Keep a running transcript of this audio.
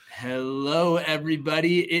Hello,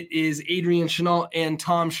 everybody. It is Adrian Chenault and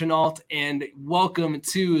Tom Chenault, and welcome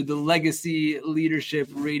to the Legacy Leadership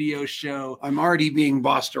Radio Show. I'm already being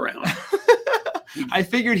bossed around. I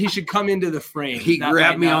figured he should come into the frame. He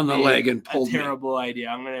grabbed me on the leg and pulled me. Terrible idea.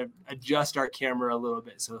 I'm going to adjust our camera a little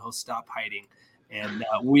bit so he'll stop hiding. And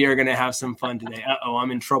we are going to have some fun today.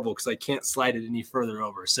 I'm in trouble because I can't slide it any further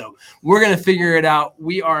over. So we're going to figure it out.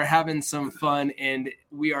 We are having some fun, and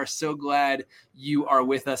we are so glad you are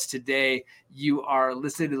with us today. You are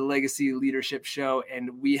listening to the Legacy Leadership Show,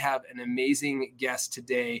 and we have an amazing guest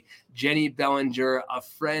today, Jennie Bellinger, a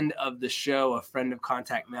friend of the show, a friend of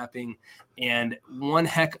Contact Mapping, and one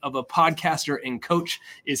heck of a podcaster and coach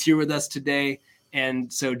is here with us today.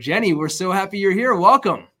 And so, Jennie, we're so happy you're here.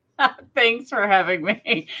 Welcome. Thanks for having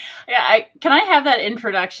me. Yeah, can I have that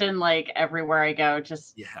introduction like everywhere I go?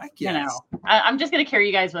 Just I'm just gonna carry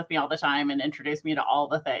you guys with me all the time and introduce me to all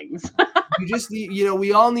the things. You just need,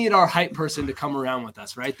 we all need our hype person to come around with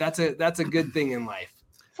us, right? That's a good thing in life.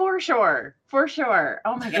 For sure.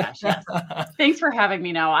 Oh my gosh, yes. Thanks for having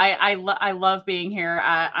me. Now, I love being here.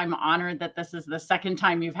 I'm honored that this is the second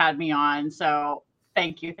time you've had me on. So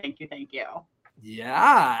thank you.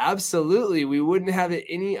 Yeah, absolutely. We wouldn't have it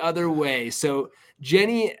any other way. So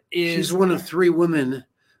Jennie She's one of three women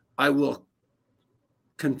I will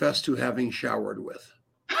confess to having showered with.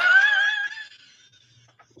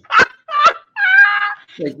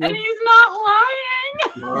 And he's not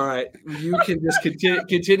lying. All right. You can just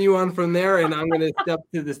continue on from there, and I'm going to step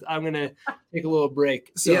to this. I'm going to take a little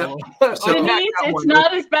break. So, Denise, it's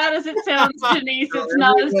not as bad as it sounds, Denise. It's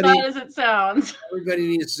not as bad as it sounds. Everybody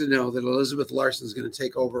needs to know that Elizabeth Larson is going to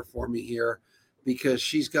take over for me here because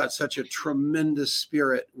she's got such a tremendous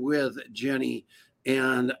spirit with Jennie.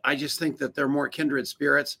 And I just think that they're more kindred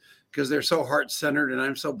spirits because they're so heart-centered and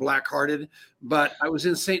I'm so black-hearted. But I was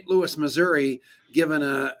in St. Louis, Missouri, given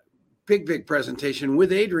a big presentation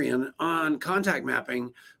with Adrian on contact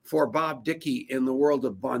mapping for Bob Dickey in the world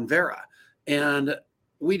of Bonvera. And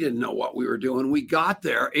we didn't know what we were doing. We got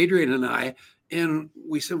there, Adrian and I, and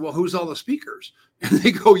we said, well, who's all the speakers? And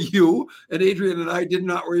they go, you. And Adrian and I did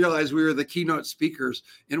not realize we were the keynote speakers.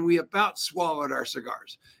 And we about swallowed our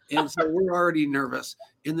cigars. And so we're already nervous.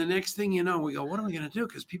 And the next thing you know, we go, what are we going to do?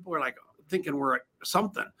 Because people are like thinking we're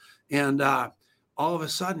something. And all of a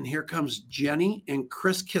sudden, here comes Jennie and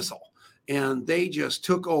Chris Kissel. And they just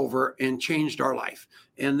took over and changed our life.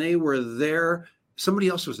 And they were there. Somebody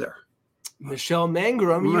else was there. Michelle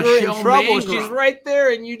Mangrum. You were in trouble. Mangrum. She's right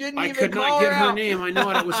there, and you didn't even call her. I could not get her name. I know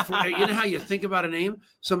what it was for. You know how you think about a name?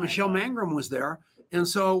 So Michelle Mangrum was there. And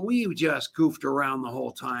so we just goofed around the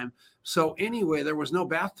whole time. So anyway, there was no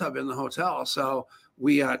bathtub in the hotel. So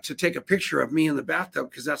we to take a picture of me in the bathtub,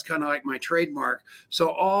 because that's kind of like my trademark. So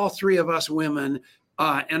all three of us women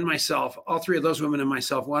and myself, all three of those women and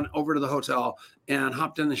myself went over to the hotel and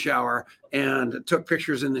hopped in the shower and took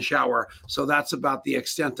pictures in the shower. So that's about the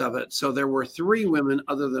extent of it. So there were three women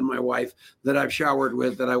other than my wife that I've showered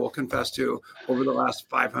with that I will confess to over the last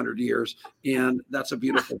 500 years. And that's a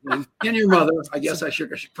beautiful thing. And your mother, I guess I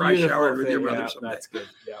should probably shower with your mother someday. That's good.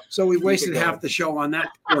 Yeah. So we wasted half the show on that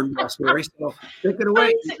cornball story. So take it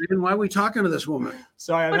away. Why are we talking to this woman?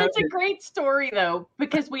 Sorry, but it's a great story though,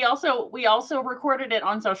 because we also recorded it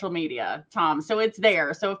on social media, Tom. So it's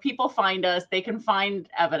there. So if people find us, they can find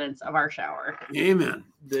evidence of our shower. Amen.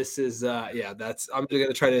 This is I'm going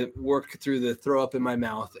to try to work through the throw up in my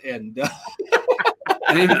mouth and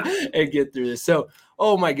and get through this. So,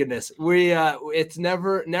 oh my goodness, it's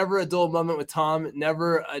never a dull moment with Tom,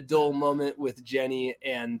 never a dull moment with Jennie,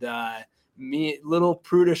 and me, little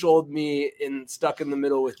prudish old me, stuck in the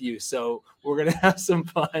middle with you. So we're gonna have some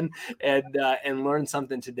fun and learn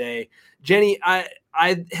something today. Jennie, I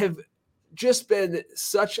have just been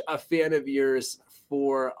such a fan of yours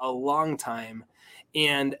for a long time,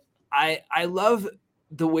 and I love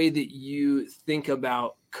the way that you think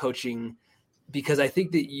about coaching, because I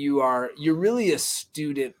think that you're really a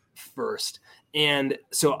student first. And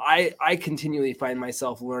so I continually find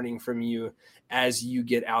myself learning from you as you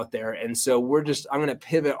get out there. And so I'm going to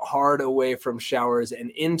pivot hard away from showers and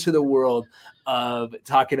into the world of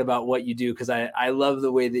talking about what you do, because I love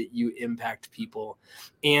the way that you impact people.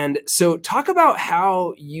 And so talk about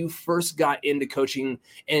how you first got into coaching,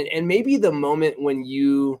 and maybe the moment when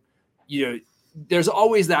there's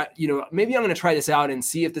always that, maybe I'm going to try this out and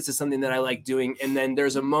see if this is something that I like doing. And then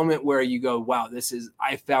there's a moment where you go, wow,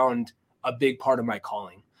 I found a big part of my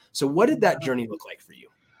calling. So what did that journey look like for you?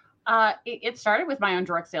 It started with my own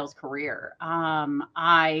direct sales career.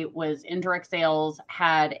 I was in direct sales,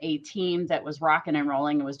 had a team that was rocking and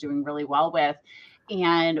rolling and was doing really well with,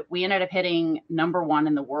 and we ended up hitting number one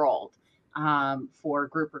in the world. for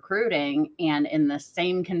group recruiting, and in the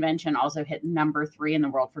same convention also hit number 3 in the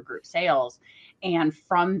world for group sales. And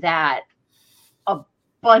from that, a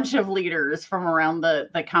bunch of leaders from around the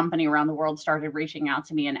company, around the world, started reaching out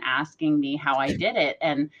to me and asking me how I did it.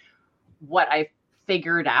 And what I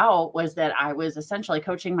figured out was that I was essentially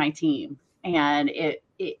coaching my team. And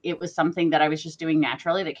it was something that I was just doing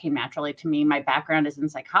naturally, that came naturally to me. My background is in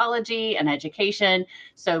psychology and education.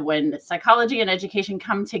 So when psychology and education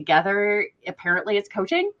come together, apparently it's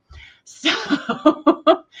coaching.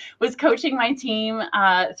 So was coaching my team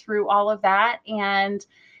through all of that, and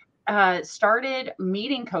started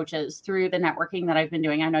meeting coaches through the networking that I've been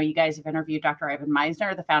doing. I know you guys have interviewed Dr. Ivan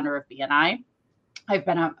Meisner, the founder of BNI. I've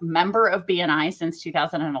been a member of BNI since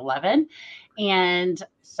 2011. And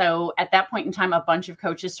so at that point in time, a bunch of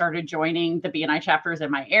coaches started joining the BNI chapters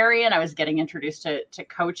in my area, and I was getting introduced to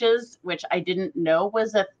coaches, which I didn't know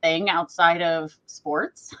was a thing outside of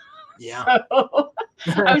sports. Yeah. So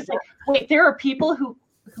I was like, wait, there are people who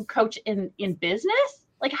coach in business?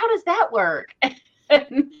 Like, how does that work?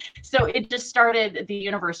 So it just started, the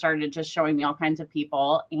universe started just showing me all kinds of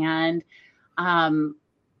people. And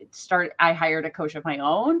I hired a coach of my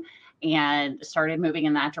own and started moving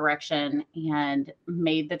in that direction, and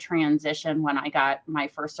made the transition when I got my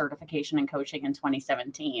first certification in coaching in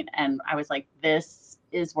 2017. And I was like, this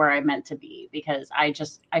is where I'm meant to be, because I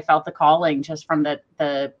felt the calling just from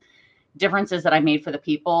the differences that I made for the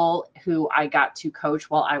people who I got to coach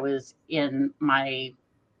while I was in my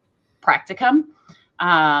practicum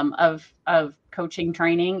of coaching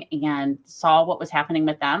training, and saw what was happening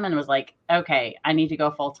with them, and was like, okay, I need to go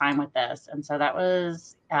full time with this. And so that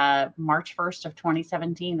was March 1st of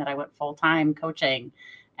 2017 that I went full time coaching,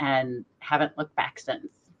 and haven't looked back since.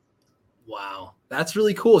 Wow. That's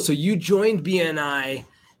really cool. So you joined BNI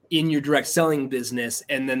in your direct selling business,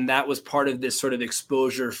 and then that was part of this sort of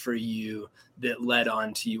exposure for you that led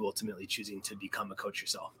on to you ultimately choosing to become a coach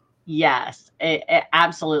yourself. Yes,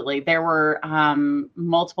 absolutely. There were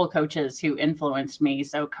multiple coaches who influenced me.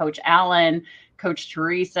 So Coach Allen, Coach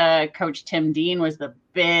Teresa, Coach Tim Dean was the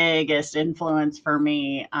biggest influence for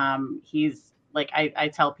me. He's like, I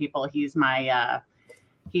tell people he's my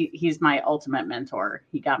ultimate mentor.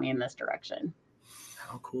 He got me in this direction.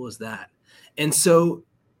 How cool is that? And so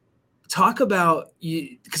talk about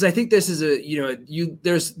you, because I think this is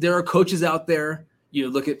there are coaches out there.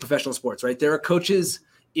 You look at professional sports, right? There are coaches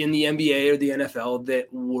in the NBA or the NFL that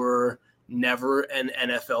were never an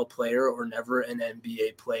NFL player or never an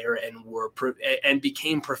NBA player, and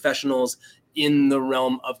became professionals in the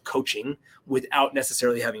realm of coaching without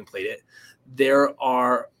necessarily having played it. There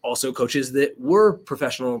are also coaches that were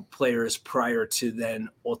professional players prior to then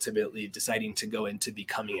ultimately deciding to go into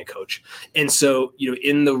becoming a coach. And so,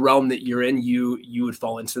 in the realm that you're in, you would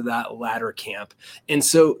fall into that latter camp. And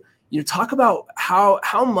so, talk about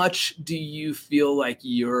how much do you feel like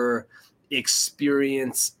your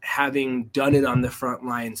experience, having done it on the front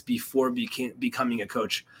lines before becoming a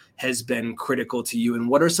coach, has been critical to you? And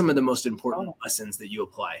what are some of the most important lessons that you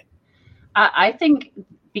apply? I think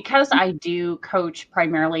because I do coach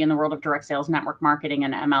primarily in the world of direct sales, network marketing,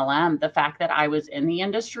 and MLM, the fact that I was in the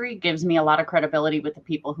industry gives me a lot of credibility with the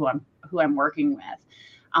people who I'm working with.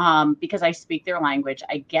 Because I speak their language,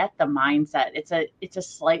 I get the mindset. It's a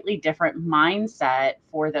slightly different mindset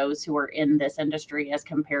for those who are in this industry as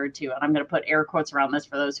compared to, and I'm going to put air quotes around this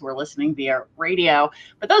for those who are listening via radio,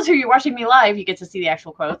 but those who are watching me live, you get to see the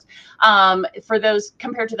actual quotes, for those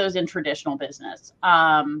compared to those in traditional business,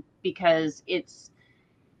 because it's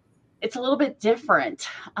a little bit different.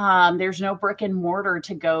 There's no brick and mortar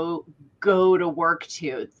to go to work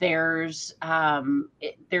to. There's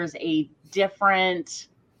a different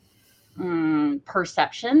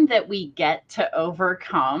perception that we get to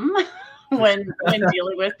overcome when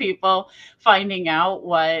dealing with people, finding out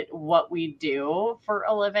what we do for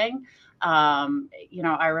a living.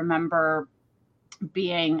 I remember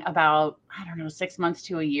being about, 6 months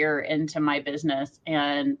to a year into my business,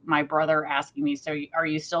 and my brother asking me, so are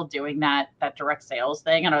you still doing that direct sales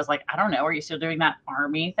thing? And I was like, I don't know. Are you still doing that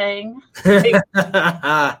Army thing? Of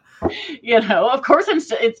course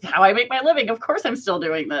it's how I make my living. Of course I'm still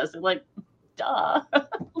doing this. Like, duh.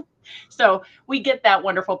 So we get that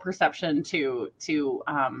wonderful perception to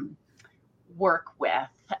work with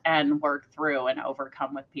and work through and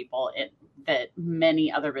overcome with people that many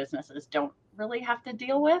other businesses don't really have to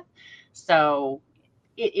deal with. So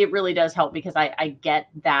it really does help, because I get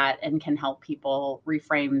that and can help people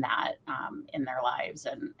reframe that in their lives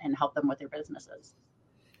and help them with their businesses.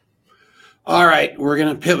 All right, we're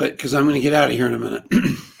going to pivot because I'm going to get out of here in a minute.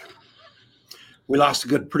 We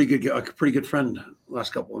lost a pretty good friend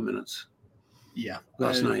last couple of minutes. Yeah.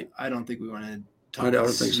 last night. I don't think we want to talk. I don't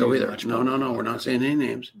think so either. No. We're not saying any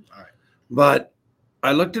names. All right. But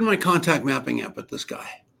I looked in my contact mapping app at this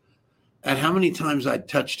guy, at how many times I'd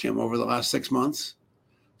touched him over the last 6 months.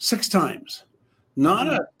 6 times. Not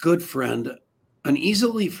a good friend, an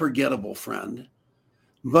easily forgettable friend,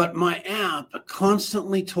 but my app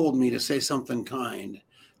constantly told me to say something kind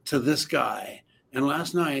to this guy. And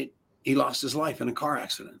last night, he lost his life in a car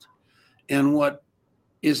accident. And what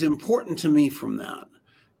is important to me from that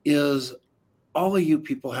is all of you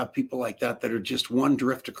people have people like that are just one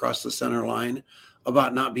drift across the center line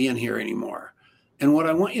about not being here anymore. And what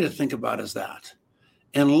I want you to think about is that.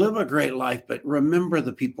 And live a great life, but remember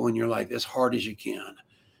the people in your life as hard as you can.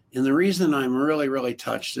 And the reason I'm really, really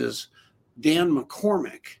touched is Dan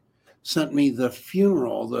McCormick sent me the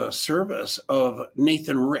service of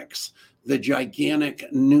Nathan Ricks, the gigantic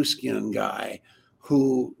Nu Skin guy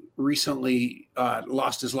who recently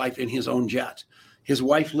lost his life in his own jet. His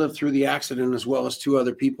wife lived through the accident as well as 2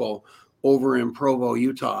 other people over in Provo,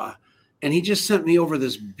 Utah. And he just sent me over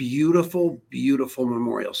this beautiful, beautiful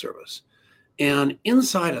memorial service. And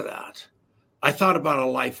inside of that, I thought about a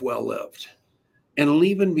life well lived and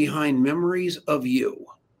leaving behind memories of you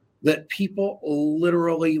that people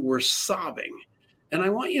literally were sobbing. And I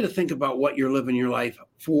want you to think about what you're living your life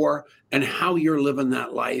for and how you're living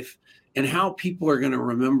that life and how people are going to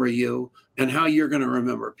remember you and how you're going to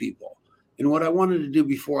remember people. And what I wanted to do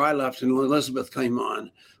before I left and Elizabeth came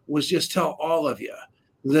on was just tell all of you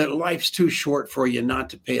that life's too short for you not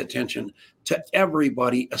to pay attention to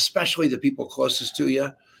everybody, especially the people closest to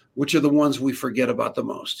you, which are the ones we forget about the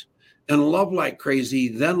most. And love like crazy,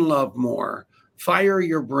 then love more. Fire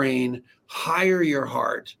your brain, hire your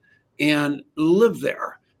heart, and live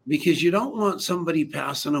there, because you don't want somebody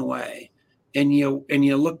passing away and you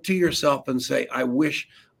look to yourself and say, I wish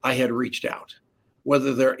I had reached out.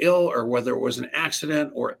 Whether they're ill or whether it was an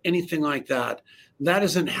accident or anything like that, that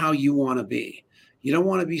isn't how you want to be. You don't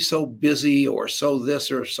want to be so busy or so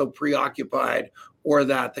this or so preoccupied or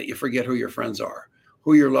that you forget who your friends are,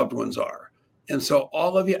 who your loved ones are. And so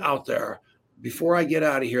all of you out there, before I get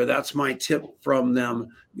out of here, that's my tip from them.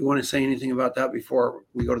 You want to say anything about that before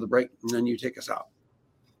we go to the break, and then you take us out?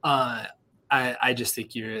 I just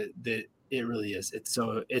think that it really is.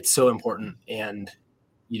 It's so important. And,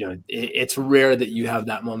 it's rare that you have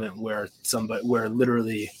that moment where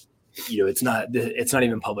literally, it's not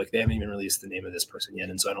even public. They haven't even released the name of this person yet.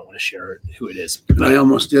 And so I don't want to share who it is. But I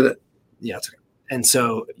almost did it. Yeah. It's okay. And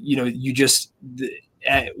so,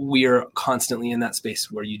 we are constantly in that space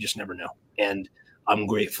where you just never know. And I'm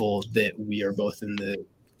grateful that we are both in the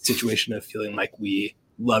situation of feeling like we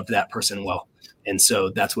loved that person well. And so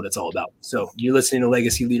that's what it's all about. So you're listening to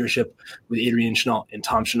Legacy Leadership with Adrian Chenault and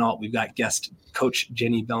Tom Chenault. We've got guest coach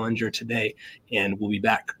Jennie Bellinger today, and we'll be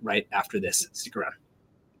back right after this. Stick around.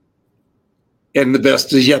 And the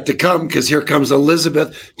best is yet to come, because here comes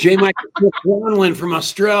Elizabeth. J. Michael Wanlin from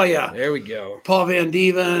Australia. There we go. Paul Van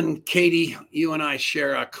Dieven, Katie, you and I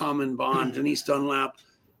share a common bond. Denise Dunlap,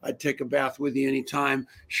 I'd take a bath with you anytime.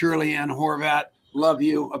 Shirley Ann Horvat, love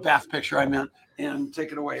you. A bath picture, I meant. And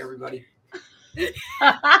take it away, everybody.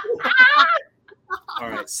 All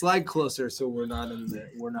right, slide closer so we're not in a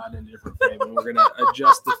different frame, and we're gonna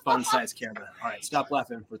adjust the fun size camera. All right, stop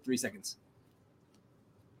laughing for 3 seconds.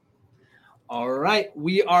 All right,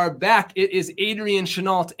 we are back. It is Adrian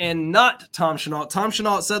Chenault and not Tom Chenault. Tom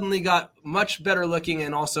Chenault suddenly got much better looking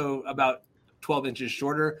and also about 12 inches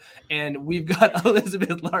shorter. And we've got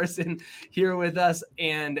Elizabeth Larson here with us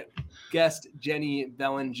and guest Jennie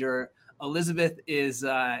Bellinger. Elizabeth is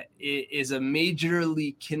a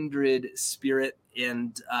majorly kindred spirit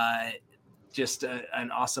and just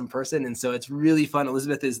an awesome person. And so it's really fun.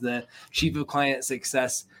 Elizabeth is the Chief of Client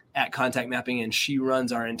Success at Contact Mapping, and she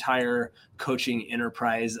runs our entire coaching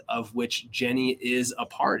enterprise, of which Jennie is a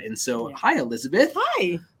part. And so, Hi, Elizabeth.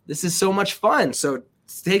 Hi. This is so much fun. So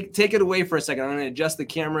take it away for a second. I'm going to adjust the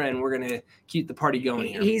camera, and we're going to keep the party going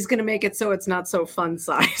here. He's going to make it so it's not so fun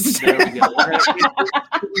sized. There we go.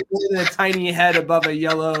 We're a tiny head above a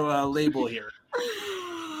yellow label here.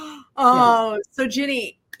 Oh, so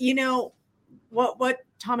Jennie, what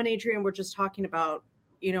Tom and Adrian were just talking about,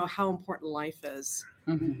 how important life is.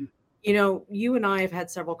 Mm-hmm. You and I have had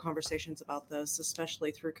several conversations about this,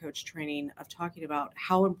 especially through coach training, of talking about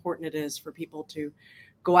how important it is for people to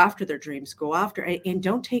go after their dreams, and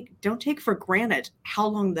don't take for granted how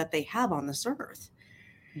long that they have on this earth.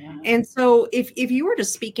 Yeah. And so if you were to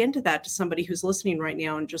speak into that to somebody who's listening right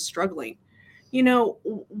now and just struggling,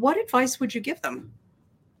 what advice would you give them?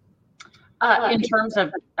 In terms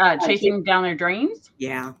of chasing down their dreams?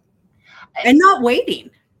 Yeah. And not waiting.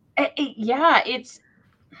 Yeah, it's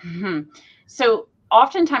So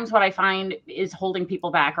oftentimes what I find is holding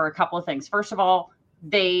people back are a couple of things. First of all,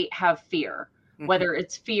 they have fear, whether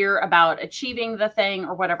it's fear about achieving the thing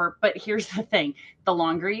or whatever. But here's the thing. The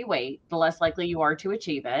longer you wait, the less likely you are to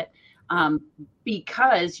achieve it,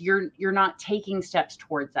 because you're not taking steps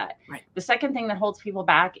towards that. Right. The second thing that holds people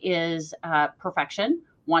back is perfection,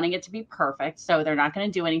 wanting it to be perfect. So they're not going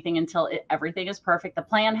to do anything until everything is perfect. The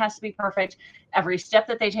plan has to be perfect. Every step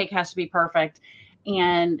that they take has to be perfect.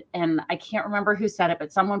 And I can't remember who said it,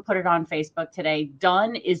 but someone put it on Facebook today.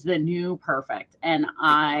 Done is the new perfect. And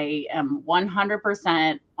I am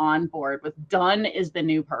 100% on board with done is the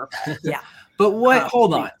new perfect. Yeah. But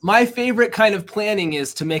hold on. My favorite kind of planning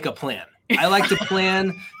is to make a plan. I like to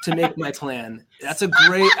plan to make my plan. That's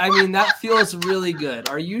that feels really good.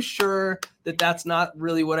 Are you sure that that's not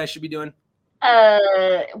really what I should be doing?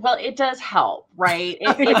 Well, it does help, right?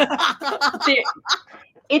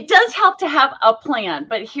 It does help to have a plan,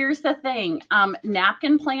 but here's the thing.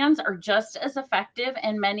 Napkin plans are just as effective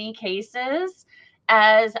in many cases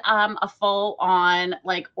as a full-on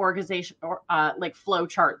like organization or like flow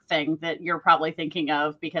chart thing that you're probably thinking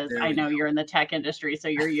of, because I know you're in the tech industry, so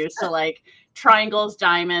you're used to like triangles,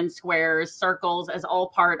 diamonds, squares, circles as all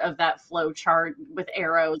part of that flow chart with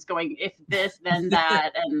arrows going if this, then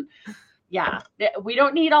that. And yeah, we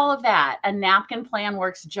don't need all of that. A napkin plan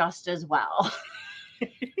works just as well.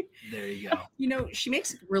 There you go. She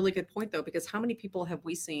makes a really good point though, because how many people have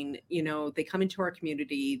we seen, they come into our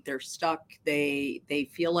community, they're stuck, they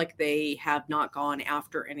feel like they have not gone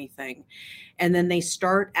after anything. And then they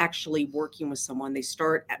start actually working with someone, they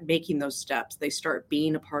start making those steps, they start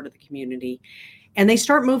being a part of the community, and they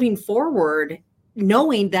start moving forward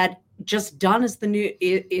knowing that just done is the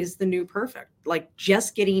new perfect, like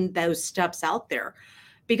just getting those steps out there.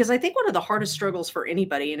 Because I think one of the hardest struggles for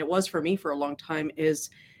anybody, and it was for me for a long time, is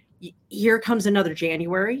here comes another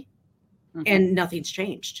January and nothing's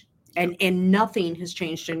changed. And nothing has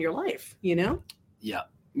changed in your life, Yeah.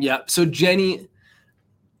 Yeah. So Jennie,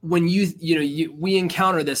 when we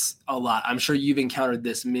encounter this a lot. I'm sure you've encountered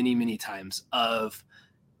this many, many times of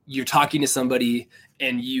you're talking to somebody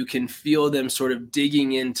and you can feel them sort of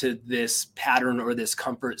digging into this pattern or this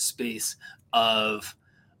comfort space of,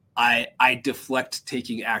 I deflect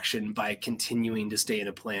taking action by continuing to stay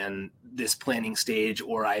in this planning stage,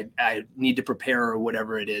 or I need to prepare or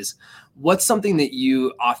whatever it is. What's something that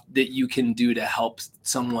you can do to help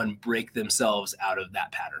someone break themselves out of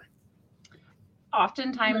that pattern?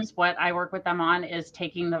 Oftentimes what I work with them on is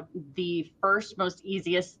taking the first, most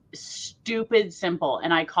easiest, stupid, simple,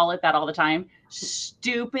 and I call it that all the time,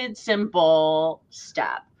 stupid, simple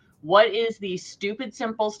step. What is the stupid,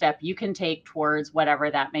 simple step you can take towards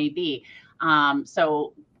whatever that may be?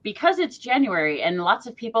 So because it's January and lots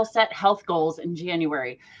of people set health goals in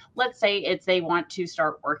January, let's say they want to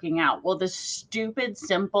start working out. Well, the stupid,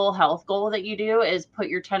 simple health goal that you do is put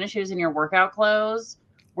your tennis shoes in your workout clothes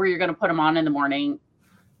where you're going to put them on in the morning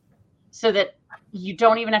so that you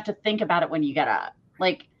don't even have to think about it when you get up.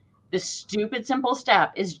 Like, the stupid, simple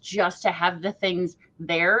step is just to have the things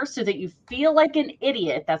there so that you feel like an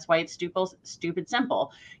idiot. That's why it's stupid,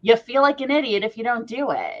 simple. You feel like an idiot if you don't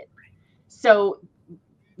do it. So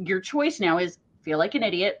your choice now is feel like an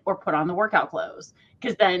idiot or put on the workout clothes,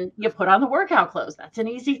 because then you put on the workout clothes. That's an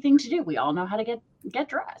easy thing to do. We all know how to get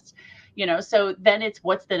dressed, so then it's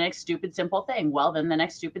what's the next stupid, simple thing? Well, then the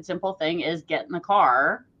next stupid, simple thing is get in the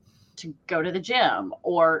car to go to the gym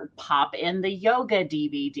or pop in the yoga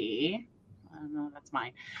DVD. I don't know, that's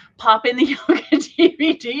mine. Pop in the yoga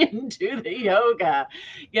DVD and do the yoga,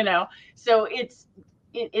 So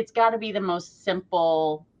it's got to be the most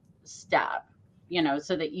simple step,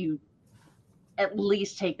 so that you at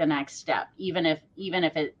least take the next step, even if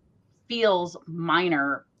it feels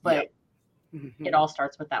minor, but it all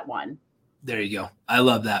starts with that one. There you go. I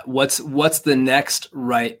love that. What's the next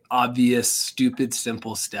right, obvious, stupid,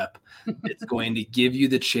 simple step that's going to give you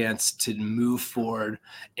the chance to move forward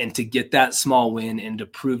and to get that small win and to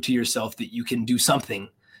prove to yourself that you can do something?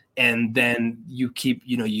 And then you keep,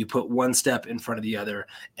 you put one step in front of the other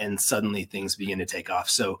and suddenly things begin to take off.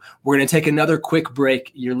 So we're going to take another quick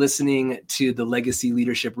break. You're listening to the Legacy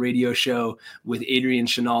Leadership Radio Show with Adrian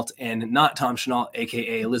Chenault and not Tom Chenault,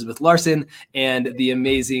 AKA Elizabeth Larson, and the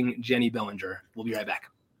amazing Jennie Bellinger. We'll be right back.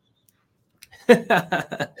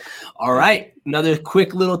 All right. Another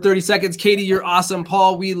quick little 30 seconds. Katie, you're awesome.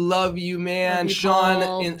 Paul, we love you, man.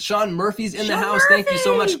 Sean Murphy's in the house. Thank you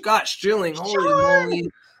so much. Gosh, Strilling. Holy moly.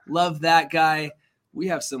 Love that guy. We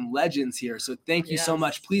have some legends here. So thank you so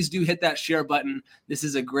much. Please do hit that share button. This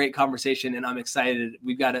is a great conversation and I'm excited.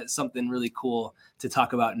 We've got something really cool to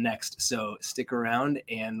talk about next. So stick around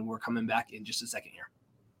and we're coming back in just a second here.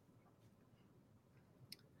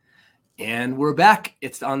 And we're back.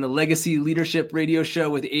 It's on the Legacy Leadership Radio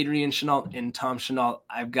Show with Adrian Chenault and Tom Chenault.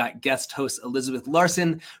 I've got guest host Elizabeth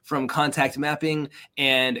Larson from Contact Mapping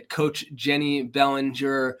and Coach Jennie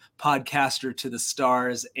Bellinger, podcaster to the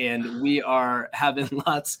stars. And we are having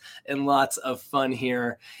lots and lots of fun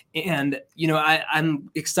here. And, you know,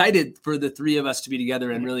 I'm excited for the three of us to be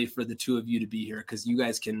together and really for the two of you to be here because you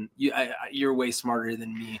guys you're way smarter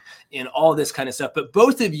than me in all this kind of stuff. But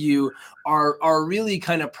both of you are really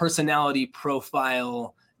kind of personality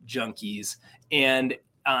profile junkies and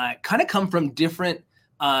kind of come from different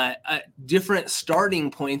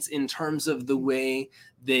starting points in terms of the way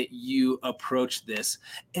that you approach this.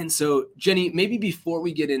 And so, Jennie, maybe before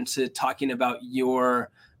we get into talking about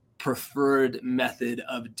your preferred method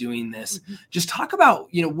of doing this, just talk about,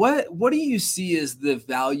 you know, what do you see as the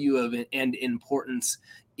value of it and importance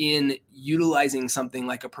in utilizing something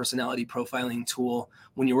like a personality profiling tool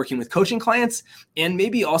when you're working with coaching clients, and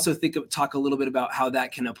maybe also talk a little bit about how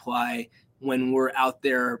that can apply when we're out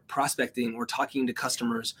there prospecting or talking to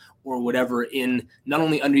customers or whatever, in not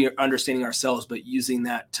only understanding ourselves, but using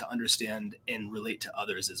that to understand and relate to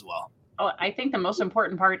others as well. Oh, I think the most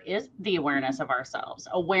important part is the awareness of ourselves,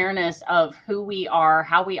 awareness of who we are,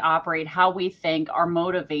 how we operate, how we think, our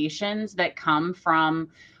motivations that come from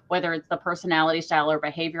whether it's the personality style or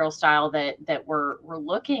behavioral style that we're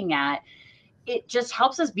looking at. It just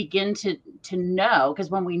helps us begin to know,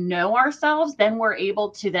 because when we know ourselves, then we're able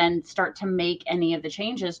to then start to make any of the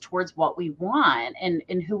changes towards what we want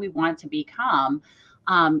and who we want to become,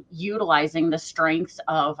 utilizing the strengths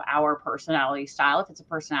of our personality style. If it's a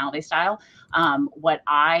personality style, what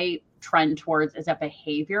I trend towards is a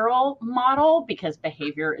behavioral model, because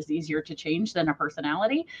behavior is easier to change than a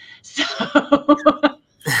personality. So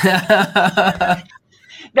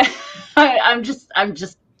I'm just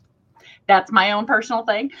that's my own personal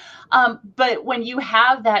thing. But when you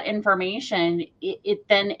have that information, it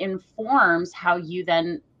then informs how you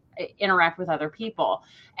then interact with other people.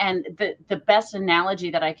 And the best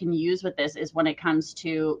analogy that I can use with this is when it comes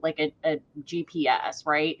to like a GPS,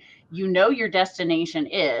 right? You know, your destination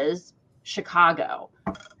is Chicago.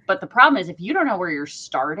 But the problem is, if you don't know where you're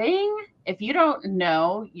starting, if you don't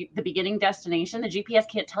know the beginning destination, the GPS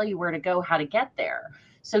can't tell you where to go, how to get there.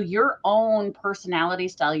 So your own personality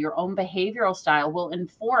style, your own behavioral style will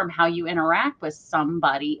inform how you interact with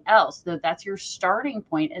somebody else. So that's your starting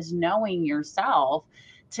point, is knowing yourself,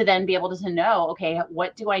 to then be able to know, okay,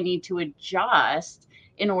 what do I need to adjust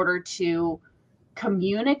in order to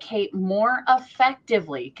communicate more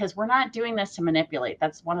effectively? Because we're not doing this to manipulate.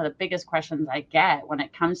 That's one of the biggest questions I get when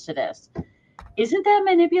it comes to this. Isn't that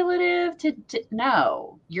manipulative to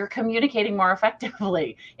no, you're communicating more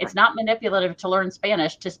effectively. It's not manipulative to learn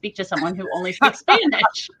Spanish to speak to someone who only speaks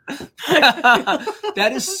Spanish.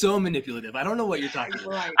 That is so manipulative. I don't know what you're talking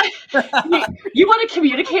about. Right. You want to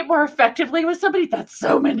communicate more effectively with somebody? That's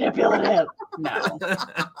so manipulative.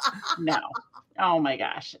 No. Oh my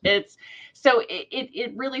gosh. It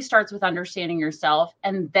really starts with understanding yourself,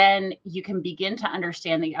 and then you can begin to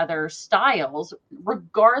understand the other styles,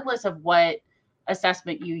 regardless of what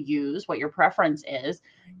assessment you use, what your preference is.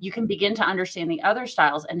 You can begin to understand the other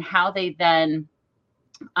styles and how they then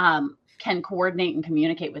can coordinate and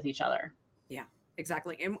communicate with each other. Yeah,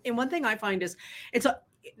 exactly. And one thing I find is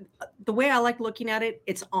the way I like looking at it,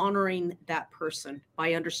 it's honoring that person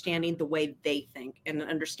by understanding the way they think and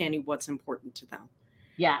understanding what's important to them.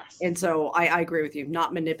 Yes. And so I agree with you,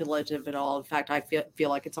 not manipulative at all. In fact, I feel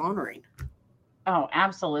like it's honoring. Oh,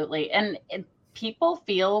 absolutely. And people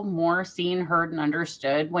feel more seen, heard, and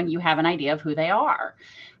understood when you have an idea of who they are.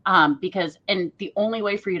 And the only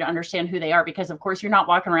way for you to understand who they are, because of course you're not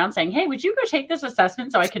walking around saying, hey, would you go take this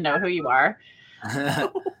assessment so I can know who you are?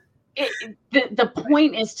 The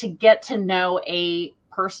point is to get to know a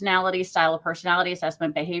personality style, a personality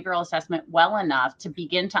assessment, behavioral assessment well enough to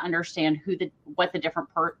begin to understand what the different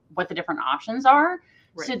options are,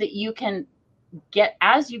 right, so that you can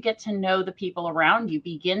as you get to know the people around you,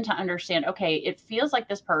 begin to understand, okay, it feels like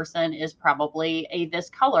this person is probably this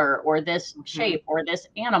color or this shape or this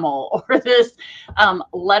animal or this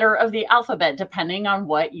letter of the alphabet, depending on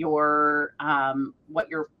what your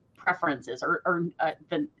preference is, or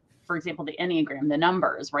for example, the Enneagram, the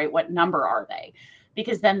numbers, right? What number are they?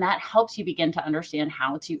 Because then that helps you begin to understand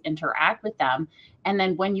how to interact with them. And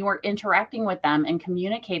then when you are interacting with them and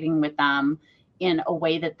communicating with them in a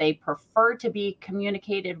way that they prefer to be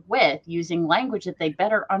communicated with, using language that they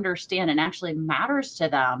better understand and actually matters to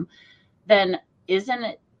them, then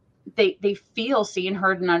they feel seen,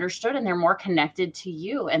 heard, and understood, and they're more connected to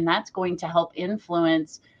you. And that's going to help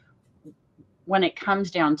influence, when it comes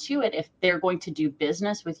down to it, if they're going to do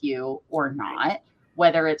business with you or not,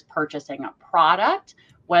 whether it's purchasing a product,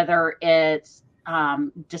 whether it's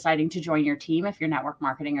deciding to join your team if you're network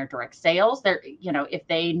marketing or direct sales. They're, if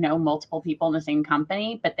they know multiple people in the same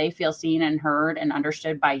company, but they feel seen and heard and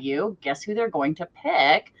understood by you, guess who they're going to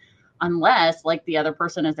pick? Unless like the other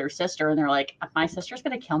person is their sister and they're like, my sister's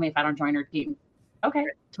going to kill me if I don't join her team. Okay,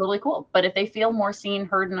 totally cool. But if they feel more seen,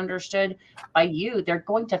 heard, and understood by you, they're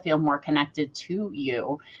going to feel more connected to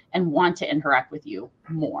you and want to interact with you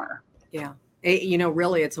more. Yeah.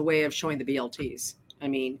 Really, it's a way of showing the BLTs. I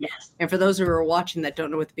mean, yes. And for those who are watching that don't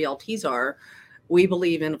know what the BLTs are, we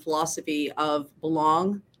believe in a philosophy of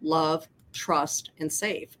belong, love, trust, and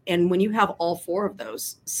save. And when you have all four of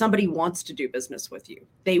those, somebody wants to do business with you.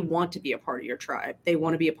 They want to be a part of your tribe. They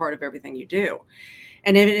want to be a part of everything you do.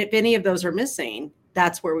 And if any of those are missing,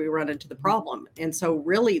 that's where we run into the problem. And so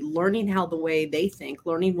really learning how the way they think,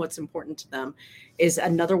 learning what's important to them is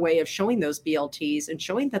another way of showing those BLTs and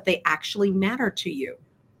showing that they actually matter to you.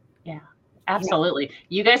 Yeah. Absolutely. Yeah.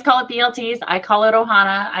 You guys call it BLTs. I call it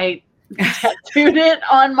Ohana. I tattooed it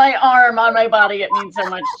on my arm, on my body. It means so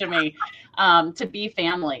much to me, to be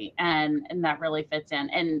family. And that really fits in.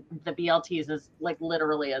 And the BLTs is like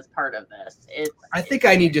literally as part of this. I think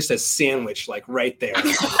I need just a sandwich like right there.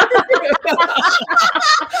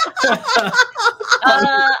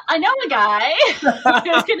 I know a guy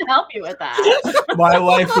who can help you with that. My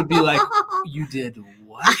wife would be like, "You did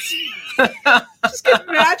what?" Just can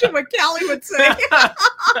imagine what Callie would say.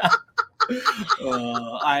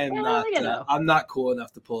 I'm not cool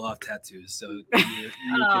enough to pull off tattoos, so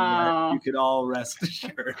you can all rest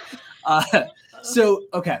assured. So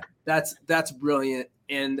okay, that's brilliant.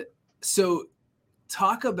 And so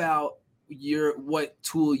talk about what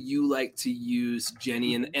tool you like to use,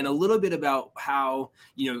 Jennie, and a little bit about how,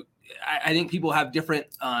 I think people have different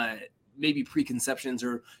maybe preconceptions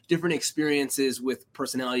or different experiences with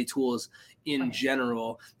personality tools in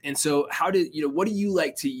general. And so what do you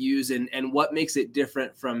like to use and what makes it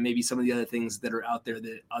different from maybe some of the other things that are out there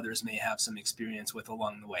that others may have some experience with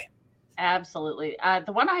along the way? Absolutely.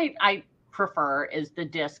 The one I prefer is the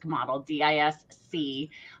DISC model, DISC.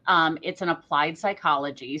 It's an applied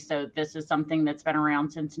psychology. So this is something that's been around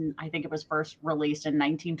since, I think it was first released in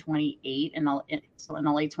 1928 in the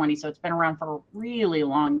late 20s. So it's been around for a really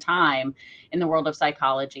long time in the world of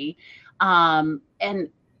psychology. And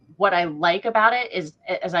what I like about it is,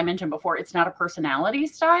 as I mentioned before, it's not a personality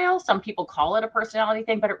style. Some people call it a personality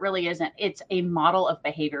thing, but it really isn't. It's a model of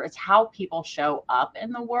behavior. It's how people show up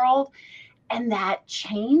in the world. And that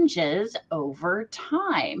changes over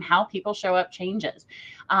time. How people show up changes.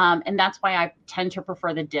 And that's why I tend to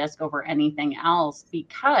prefer the DISC over anything else,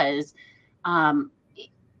 because I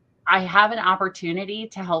have an opportunity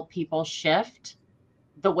to help people shift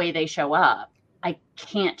the way they show up. I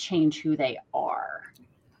can't change who they are,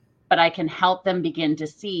 but I can help them begin to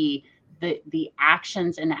see the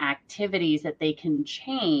actions and activities that they can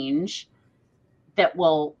change that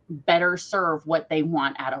will better serve what they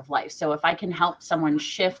want out of life. So if I can help someone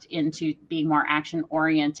shift into being more action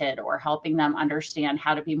oriented or helping them understand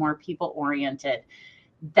how to be more people oriented,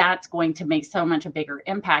 that's going to make so much a bigger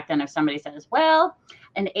impact than if somebody says, well,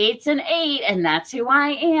 an 8's an 8 and that's who I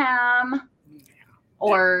am.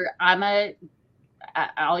 Or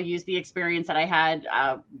I'll use the experience that I had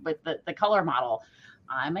with the color model.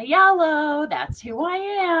 I'm a yellow, that's who I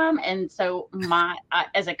am. And so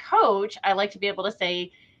as a coach, I like to be able to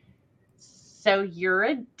say, so you're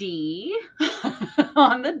a D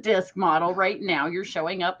on the DISC model right now. You're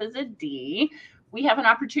showing up as a D. We have an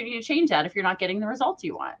opportunity to change that if you're not getting the results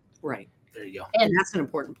you want. Right. There you go. And that's an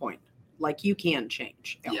important point. Like you can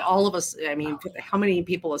change. Yeah. All of us, I mean, how many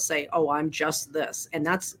people will say, oh, I'm just this? And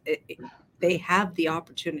that's they have the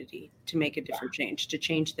opportunity to make a different change, to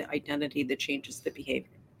change the identity that changes the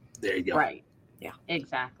behavior. There you go. Right. Yeah,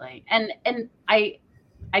 exactly. And I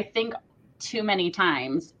think too many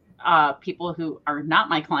times people who are not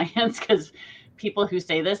my clients, because people who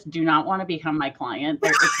say this do not want to become my client.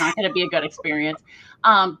 It's not going to be a good experience.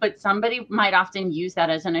 But somebody might often use that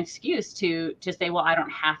as an excuse to say, well, I don't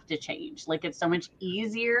have to change. Like, it's so much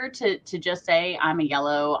easier to just say, I'm a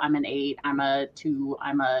yellow, I'm an 8, I'm a 2,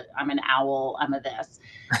 I'm an owl, I'm a this,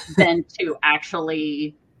 than to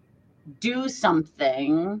actually do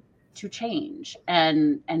something to change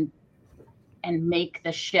and make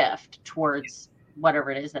the shift towards whatever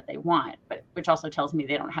it is that they want, but which also tells me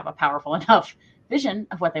they don't have a powerful enough vision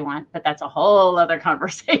of what they want, but that's a whole other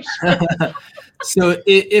conversation. So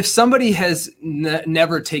if somebody has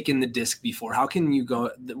never taken the DISC before, how can you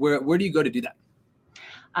go, where do you go to do that?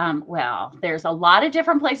 Well, there's a lot of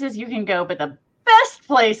different places you can go, but the best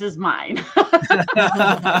place is mine. Go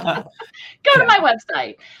to my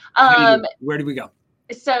website. Where do we go?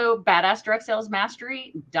 So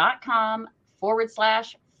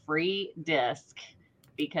badassdirectsalesmastery.com/free disc,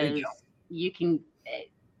 because you can,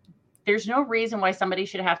 there's no reason why somebody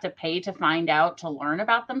should have to pay to find out, to learn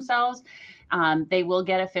about themselves. They will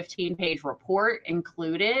get a 15-page report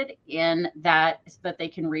included in that they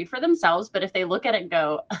can read for themselves. But if they look at it and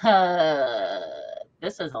go,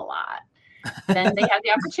 this is a lot, then they have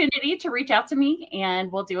the opportunity to reach out to me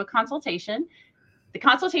and we'll do a consultation. The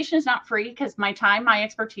consultation is not free, because my time, my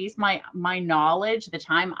expertise, my knowledge, the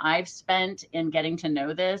time I've spent in getting to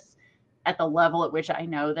know this at the level at which I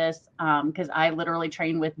know this, because I literally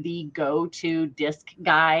train with the go-to disc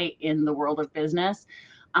guy in the world of business,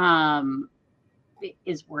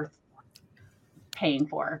 is worth paying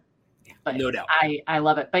for. But no doubt. I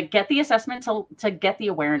love it. But get the assessment to get the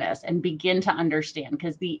awareness and begin to understand,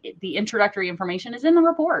 because the introductory information is in the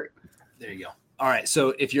report. There you go. All right.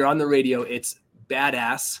 So if you're on the radio, it's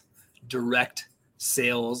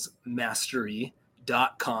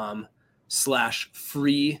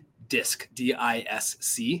badassdirectsalesmastery.com/free disc,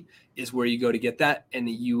 DISC is where you go to get that. And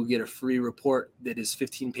you will get a free report that is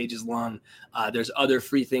 15 pages long. There's other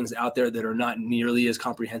free things out there that are not nearly as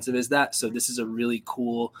comprehensive as that. So this is a really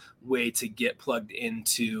cool way to get plugged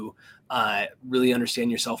into, really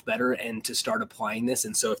understand yourself better and to start applying this.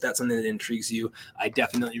 And so if that's something that intrigues you, I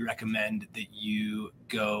definitely recommend that you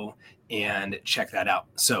go and check that out.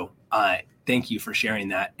 So thank you for sharing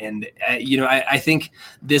that. And, I think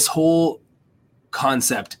this whole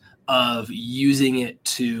concept of using it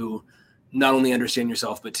to not only understand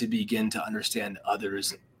yourself, but to begin to understand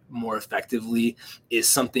others more effectively is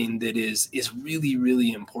something that is really,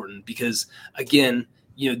 really important, because again,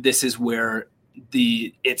 this is where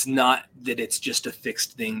it's not that it's just a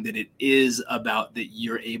fixed thing, that it is about that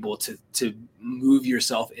you're able to move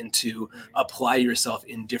yourself into apply yourself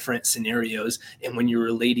in different scenarios. And when you're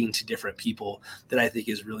relating to different people, that I think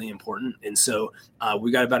is really important. And so we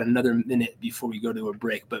got about another minute before we go to a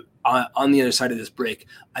break, but on the other side of this break,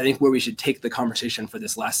 I think where we should take the conversation for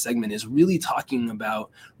this last segment is really talking about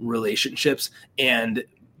relationships and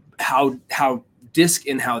how DISC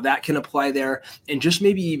and how that can apply there. And just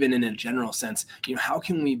maybe even in a general sense, how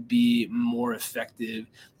can we be more effective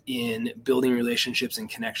in building relationships and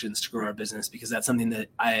connections to grow our business? Because that's something that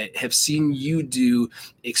I have seen you do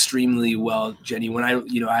extremely well, Jennie. When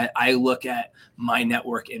I look at my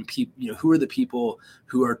network and people, who are the people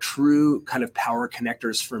who are true kind of power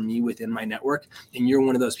connectors for me within my network, and you're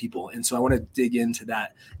one of those people. And so I want to dig into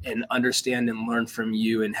that and understand and learn from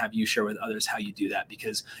you and have you share with others how you do that,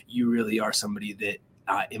 because you really are somebody that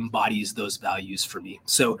embodies those values for me.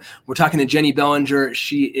 So we're talking to Jennie Bellinger.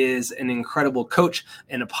 She is an incredible coach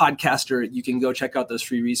and a podcaster. You can go check out those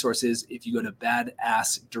free resources if you go to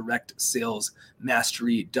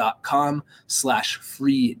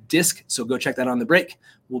badassdirectsalesmastery.com/free disc. So go check that on the break.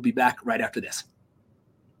 We'll be back right after this.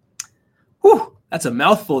 Whew, that's a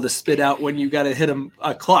mouthful to spit out when you got to hit a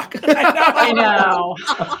clock. I know.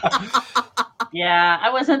 Yeah, I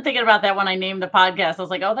wasn't thinking about that when I named the podcast. I was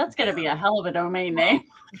like, oh, that's going to be a hell of a domain name.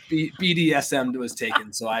 BDSM was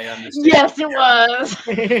taken, so I understand. Yes, it was.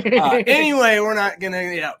 Anyway, we're going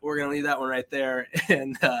to leave that one right there.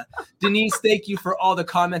 And Denise, thank you for all the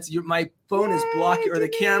comments. My phone is blocking, or the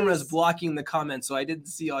camera is blocking the comments, so I didn't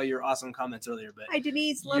see all your awesome comments earlier. But hi,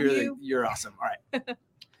 Denise. Love you. You're awesome. All right.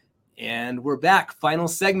 And we're back. Final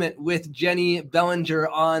segment with Jennie Bellinger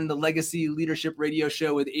on the Legacy Leadership Radio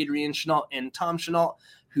Show with Adrian Chenault and Tom Chenault,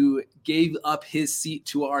 who gave up his seat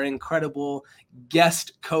to our incredible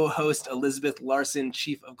guest co-host, Elizabeth Larson,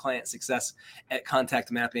 Chief of Client Success at Contact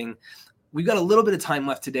Mapping. We've got a little bit of time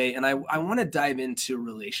left today, and I want to dive into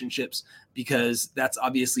relationships, because that's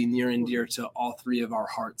obviously near and dear to all three of our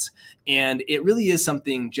hearts. And it really is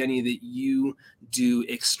something, Jennie, that you do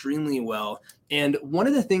extremely well. And one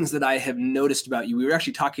of the things that I have noticed about you, we were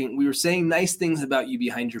saying nice things about you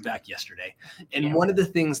behind your back yesterday. And one of the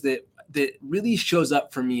things that really shows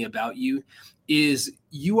up for me about you is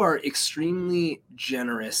you are extremely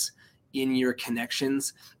generous in your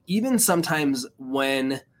connections, even sometimes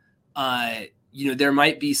when there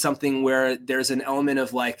might be something where there's an element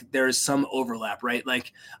of there's some overlap, right?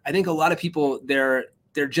 Like, I think a lot of people, they're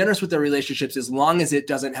generous with their relationships as long as it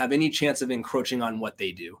doesn't have any chance of encroaching on what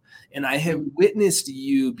they do. And I have witnessed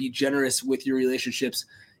you be generous with your relationships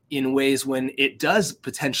in ways when it does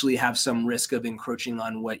potentially have some risk of encroaching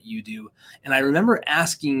on what you do. And I remember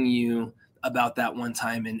asking you about that one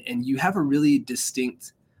time, and you have a really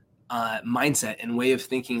distinct mindset and way of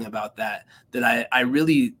thinking about that I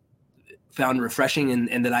really found refreshing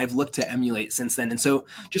and that I've looked to emulate since then. And so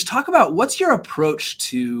just talk about what's your approach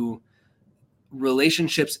to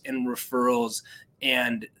relationships and referrals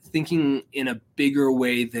and thinking in a bigger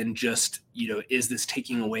way than just, is this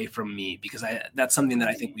taking away from me? Because that's something that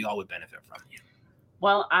I think we all would benefit from.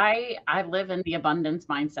 Well, I live in the abundance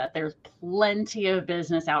mindset. There's plenty of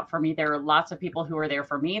business out for me. There are lots of people who are there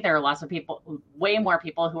for me. There are lots of people, way more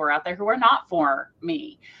people who are out there who are not for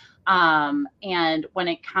me. And when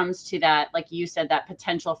it comes to that, like you said, that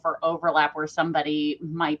potential for overlap where somebody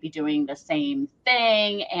might be doing the same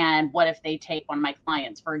thing. And what if they take one of my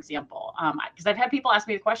clients, for example? Because I've had people ask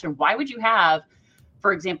me the question, why would you have,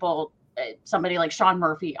 for example, somebody like Sean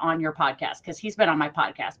Murphy on your podcast? Because he's been on my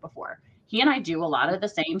podcast before. He and I do a lot of the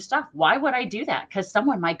same stuff. Why would I do that? Because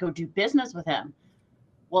someone might go do business with him.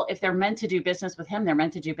 Well, if they're meant to do business with him, they're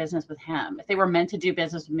meant to do business with him. If they were meant to do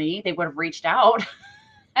business with me, they would have reached out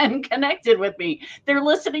and connected with me. They're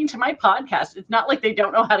listening to my podcast. It's not like they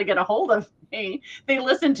don't know how to get a hold of me. They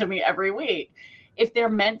listen to me every week. If they're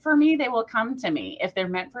meant for me, they will come to me. If they're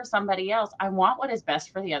meant for somebody else, I want what is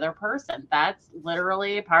best for the other person. That's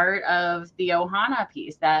literally part of the Ohana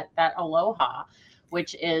piece, that aloha,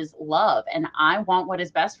 which is love. And I want what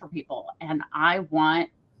is best for people. And I want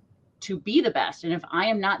to be the best. And if I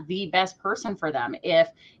am not the best person for them, if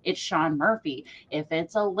it's Sean Murphy, if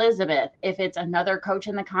it's Elizabeth, if it's another coach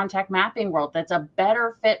in the contact mapping world that's a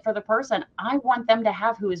better fit for the person, I want them to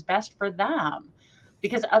have who is best for them.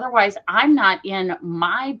 Because otherwise I'm not in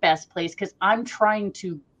my best place because I'm trying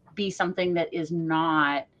to be something that is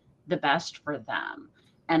not the best for them.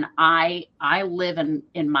 And I live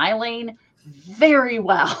in my lane very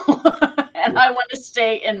well. And I want to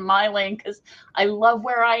stay in my lane because I love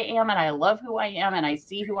where I am and I love who I am and I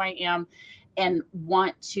see who I am and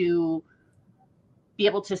want to be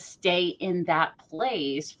able to stay in that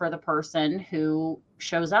place for the person who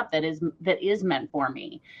shows up that is meant for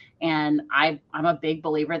me. And I'm a big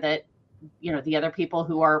believer that, the other people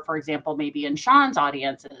who are, for example, maybe in Sean's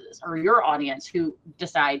audiences or your audience who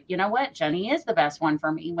decide, you know what, Jennie is the best one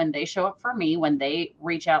for me. When they show up for me, when they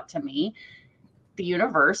reach out to me, the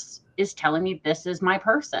universe is telling me this is my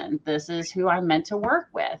person. This is who I'm meant to work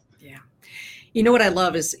with. Yeah. What I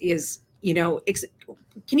love is,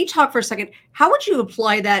 can you talk for a second? How would you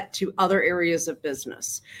apply that to other areas of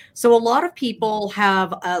business? So a lot of people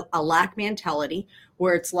have a lack mentality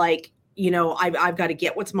where it's like, I've got to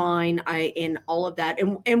get what's mine, and all of that.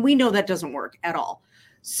 And we know that doesn't work at all.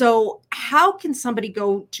 So how can somebody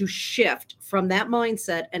go to shift from that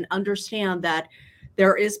mindset and understand that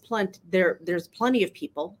there's plenty of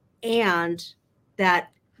people, and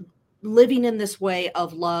that living in this way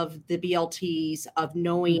of love, the BLTs, of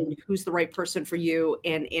knowing who's the right person for you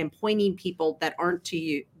and pointing people that aren't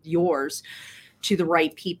to yours to the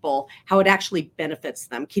right people, how it actually benefits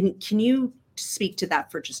them. Can you speak to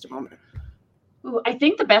that for just a moment? Ooh, I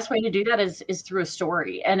think the best way to do that is through a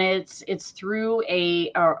story, and it's through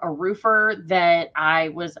a roofer that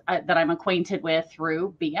I'm acquainted with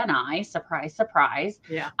through BNI. Surprise, surprise.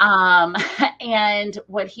 Yeah. And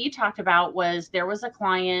what he talked about was there was a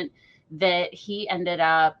client that he ended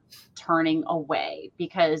up turning away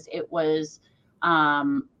because it was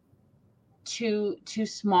too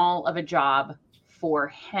small of a job for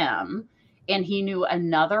him, and he knew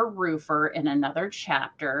another roofer in another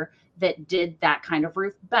chapter that did that kind of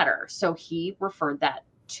roof better. So he referred that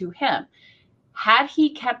to him. Had he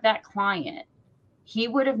kept that client, he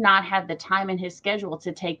would have not had the time in his schedule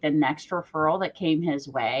to take the next referral that came his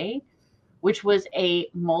way, which was a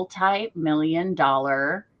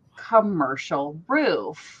multi-million-dollar commercial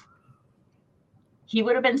roof. He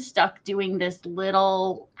would have been stuck doing this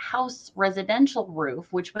little house residential roof,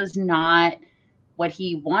 which was not what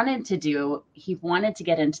he wanted to do. He wanted to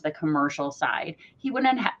get into the commercial side. He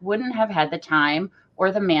wouldn't have had the time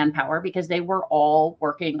or the manpower because they were all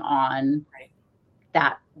working on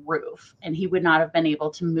that roof, and he would not have been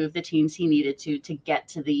able to move the teams he needed to get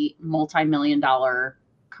to the multi-million-dollar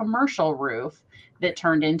commercial roof that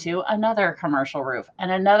turned into another commercial roof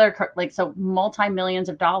and another, so multi-millions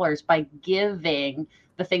of dollars by giving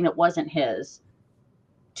the thing that wasn't his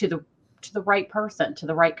to the right person, to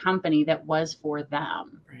the right company that was for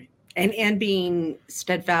them. Right. And being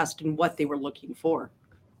steadfast in what they were looking for.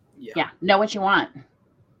 Yeah. Know what you want.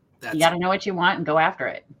 You got to know what you want and go after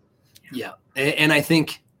it. Yeah. And I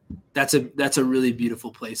think that's a really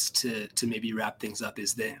beautiful place to maybe wrap things up,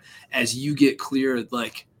 is that as you get clear,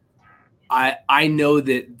 like, I know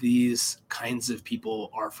that these kinds of people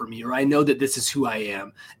are for me, or I know that this is who I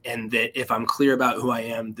am, and that if I'm clear about who I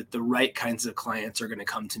am, that the right kinds of clients are going to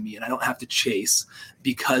come to me, and I don't have to chase,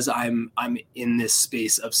 because I'm in this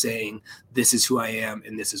space of saying this is who I am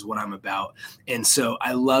and this is what I'm about. And so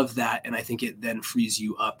I love that, and I think it then frees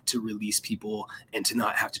you up to release people and to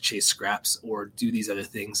not have to chase scraps or do these other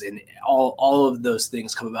things, and all of those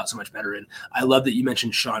things come about so much better. And I love that you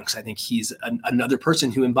mentioned Sean, because I think he's another person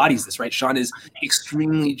who embodies this, right? Sean is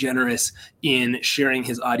extremely generous in sharing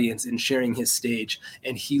his audience and sharing his stage,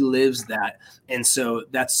 and he lives that. And so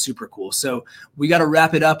that's super cool. So we got to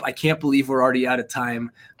wrap it up. I can't believe we're already out of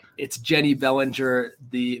time. It's Jennie Bellinger,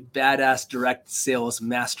 the Badass Direct Sales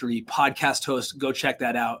Mastery podcast host. Go check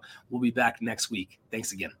that out. We'll be back next week.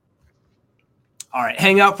 Thanks again. All right.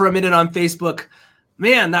 Hang out for a minute on Facebook.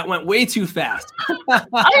 Man, that went way too fast. I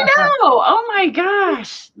know. Oh my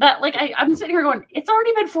gosh. I'm sitting here going, it's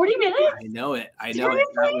already been 40 minutes. I know it.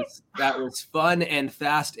 That was fun and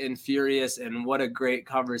fast and furious. And what a great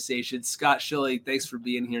conversation. Scott Shilley, thanks for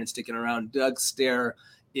being here and sticking around. Doug Stair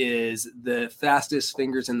is the fastest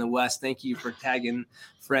fingers in the West. Thank you for tagging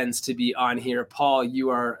friends to be on here. Paul, you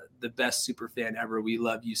are the best super fan ever. We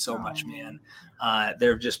love you so much, man.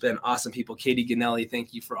 There have just been awesome people. Katie Ganelli,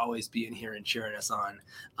 thank you for always being here and cheering us on.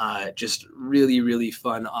 Just really, really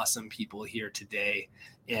fun, awesome people here today.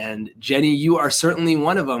 And Jennie, you are certainly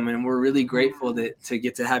one of them. And we're really grateful to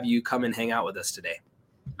get to have you come and hang out with us today.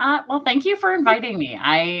 Well, thank you for inviting me.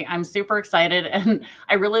 I'm super excited, and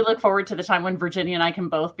I really look forward to the time when Virginia and I can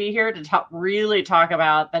both be here to really talk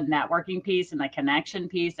about the networking piece and the connection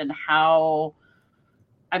piece, and how,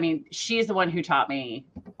 I mean, she's the one who taught me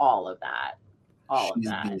all of that.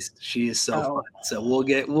 She is so fun. So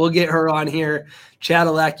we'll get her on here.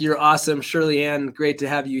 Cadillac, you're awesome. Shirley Ann, great to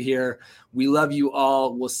have you here. We love you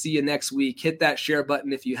all. We'll see you next week. Hit that share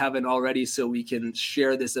button if you haven't already, so we can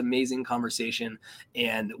share this amazing conversation.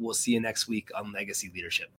 And we'll see you next week on Legacy Leadership.